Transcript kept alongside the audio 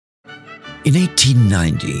In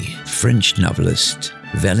 1890, French novelist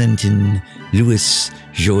Valentin Louis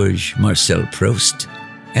Georges Marcel Proust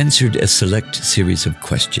answered a select series of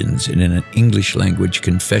questions in an English-language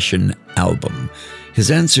confession album. His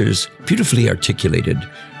answers, beautifully articulated,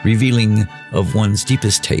 revealing of one's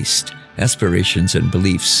deepest taste, aspirations, and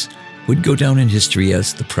beliefs, would go down in history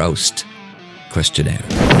as the PROUST Questionnaire.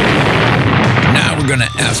 Now we're going to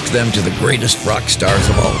ask them to the greatest rock stars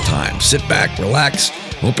of all time. Sit back, relax,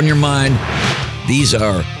 open your mind. These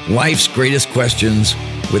are life's greatest questions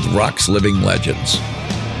with rock's living legends.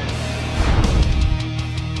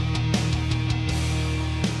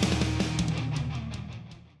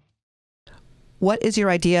 What is your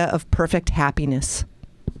idea of perfect happiness?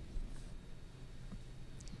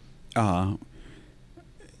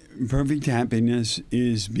 Perfect happiness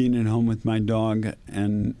is being at home with my dog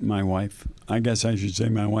and my wife. I guess I should say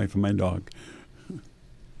my wife and my dog.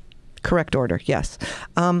 Correct order, yes.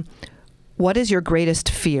 What is your greatest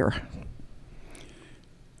fear?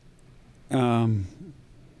 My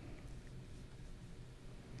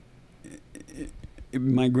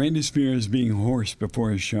greatest fear is being hoarse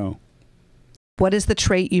before a show. What is the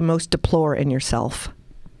trait you most deplore in yourself?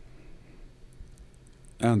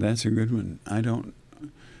 Oh, that's a good one. I don't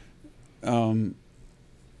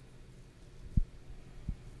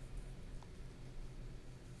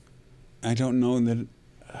know that.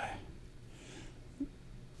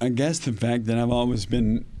 I guess the fact that I've always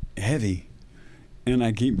been heavy, and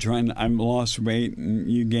I keep trying. I've lost weight,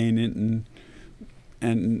 and you gain it,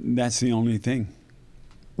 and that's the only thing.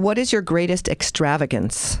 What is your greatest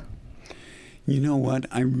extravagance? You know what?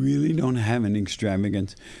 I really don't have an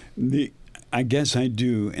extravagance. I guess I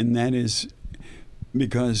do, and that is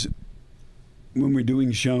because when we're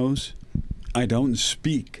doing shows, I don't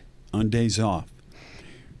speak on days off.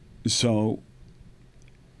 So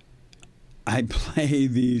I play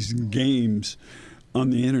these games on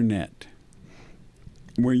the internet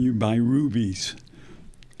where you buy rubies,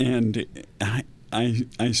 and I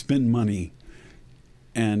spend money.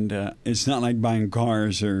 And it's not like buying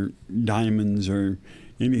cars or diamonds or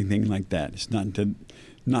anything like that. It's not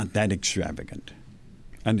that extravagant.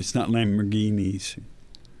 And it's not Lamborghinis.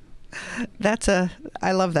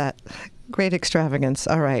 I love that. Great extravagance.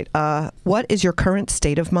 All right. What is your current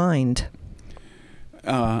state of mind?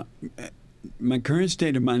 My current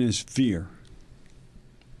state of mind is fear.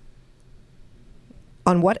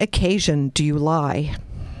 On what occasion do you lie?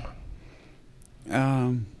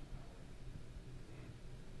 I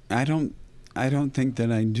don't think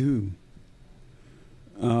that I do.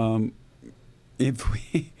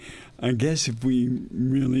 I guess if we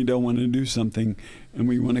really don't want to do something and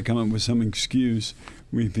we want to come up with some excuse,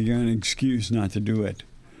 we figure out an excuse not to do it.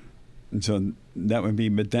 And so that would be,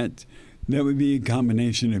 but that would be a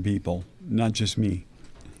combination of people, not just me.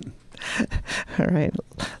 All right.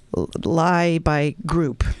 Lie by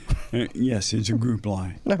group. Yes, it's a group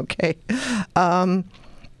lie. Okay.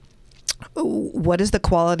 What is the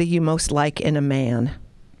quality you most like in a man?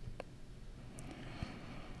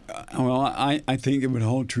 Well, I think it would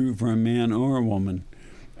hold true for a man or a woman.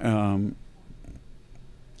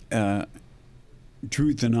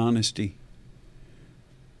 Truth and honesty.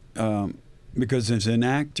 Because as an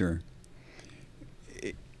actor,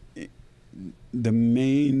 the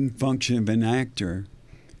main function of an actor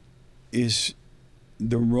is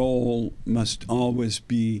the role must always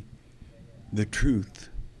be the truth.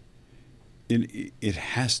 It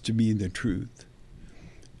has to be the truth,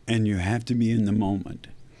 and you have to be in the moment.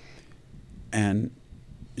 And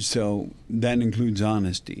so that includes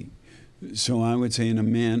honesty. So I would say in a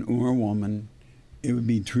man or a woman, it would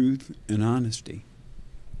be truth and honesty.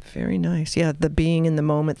 Very nice. Yeah, the being in the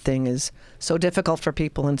moment thing is so difficult for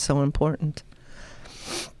people and so important.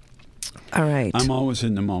 All right. I'm always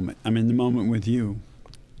in the moment. I'm in the moment with you.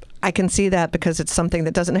 I can see that because it's something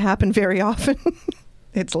that doesn't happen very often.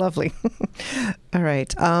 It's lovely. All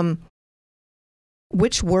right.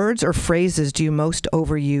 Which words or phrases do you most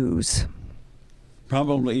overuse? I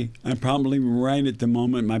probably right at the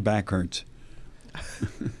moment my back hurts.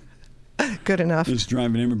 Good enough. It's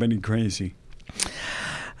driving everybody crazy.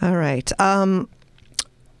 All right.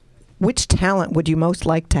 Which talent would you most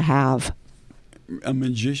like to have? A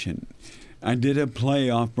magician. I did a play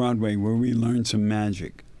off Broadway where we learned some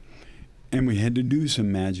magic, and we had to do some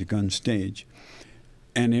magic on stage.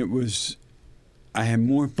 And I had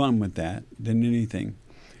more fun with that than anything.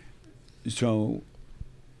 So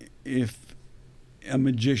if a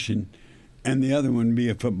magician, and the other one be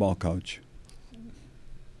a football coach.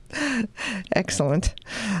 Excellent.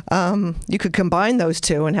 You could combine those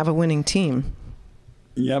two and have a winning team.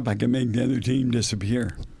 Yep, I can make the other team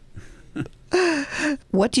disappear.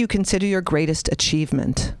 What do you consider your greatest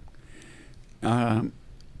achievement? I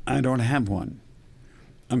don't have one.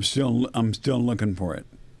 I'm still looking for it.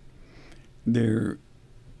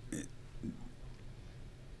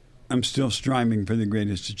 I'm still striving for the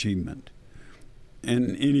greatest achievement.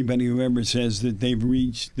 And anybody who ever says that they've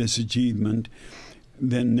reached this achievement,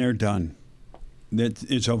 then they're done. That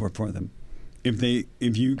it's over for them. If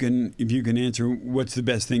you can answer what's the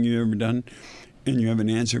best thing you've ever done, and you have an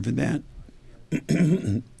answer for that,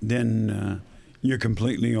 then you're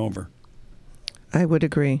completely over. I would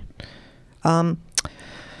agree.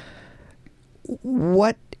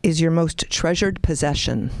 What is your most treasured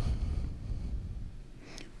possession?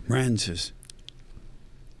 Frances.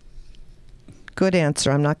 Good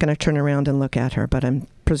answer. I'm not going to turn around and look at her, but I'm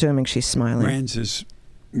presuming she's smiling. Frances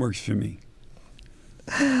works for me.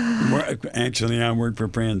 Actually, I work for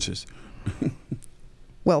Frances.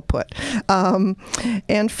 Well put.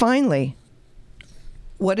 And finally,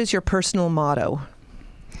 what is your personal motto?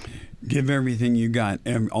 Give everything you got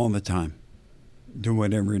all the time. Do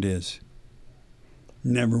whatever it is.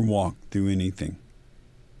 Never walk through anything.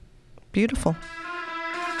 Beautiful.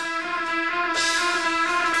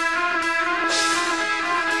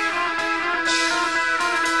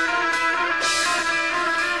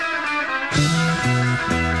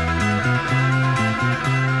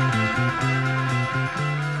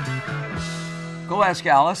 Go Ask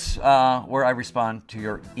Alice, where I respond to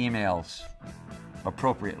your emails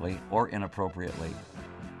appropriately or inappropriately.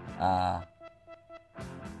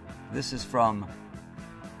 This is from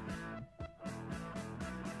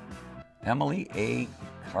Emily A.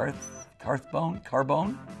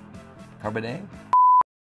 Carbone?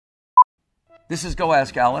 This is Go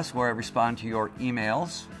Ask Alice, where I respond to your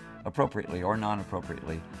emails appropriately or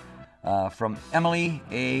non-appropriately. From Emily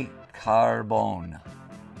A. Carbone.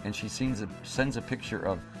 And she sends a picture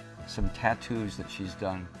of some tattoos that she's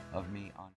done of me on